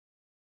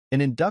An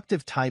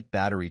inductive-type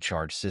battery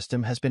charge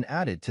system has been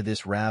added to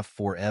this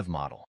rav4ev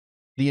model.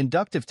 The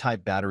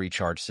inductive-type battery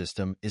charge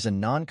system is a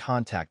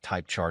non-contact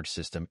type charge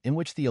system in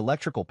which the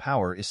electrical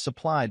power is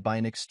supplied by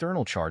an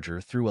external charger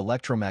through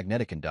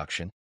electromagnetic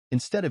induction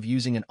instead of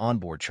using an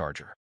onboard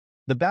charger.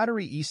 The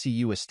battery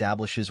ECU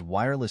establishes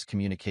wireless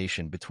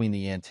communication between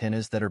the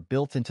antennas that are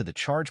built into the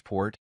charge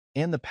port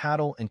and the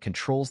paddle and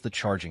controls the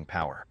charging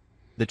power.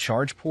 The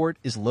charge port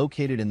is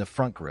located in the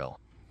front grille,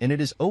 and it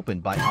is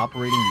opened by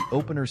operating the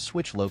opener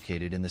switch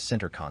located in the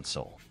center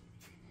console.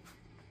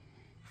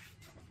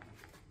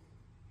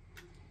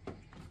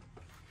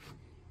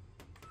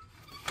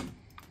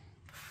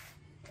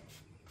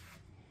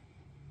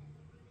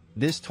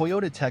 This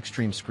Toyota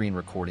Techstream screen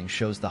recording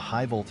shows the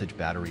high-voltage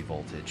battery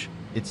voltage,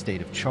 its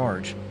state of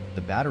charge,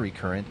 the battery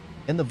current,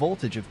 and the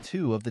voltage of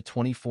 2 of the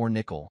 24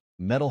 nickel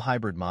metal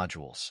hybrid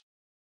modules.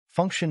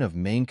 Function of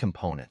main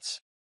components.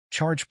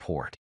 Charge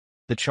port.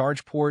 The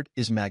charge port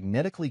is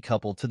magnetically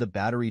coupled to the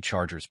battery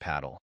charger's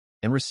paddle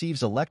and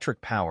receives electric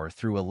power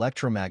through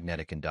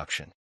electromagnetic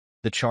induction.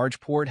 The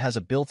charge port has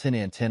a built-in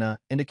antenna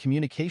and a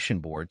communication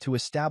board to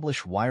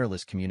establish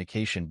wireless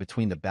communication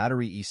between the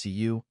battery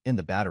ECU and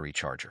the battery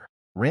charger.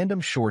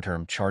 Random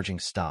short-term charging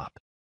stop.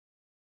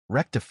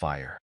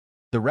 Rectifier.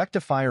 The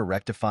rectifier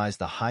rectifies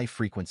the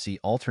high-frequency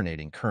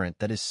alternating current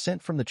that is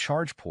sent from the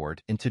charge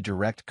port into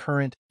direct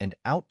current and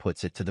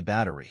outputs it to the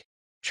battery.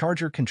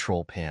 Charger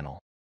control panel.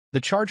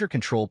 The charger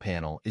control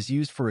panel is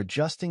used for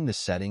adjusting the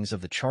settings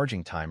of the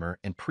charging timer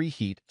and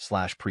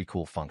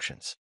preheat/precool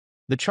functions.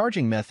 The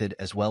charging method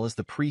as well as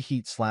the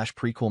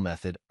preheat/precool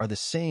method are the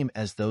same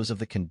as those of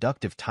the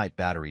conductive-type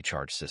battery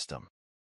charge system.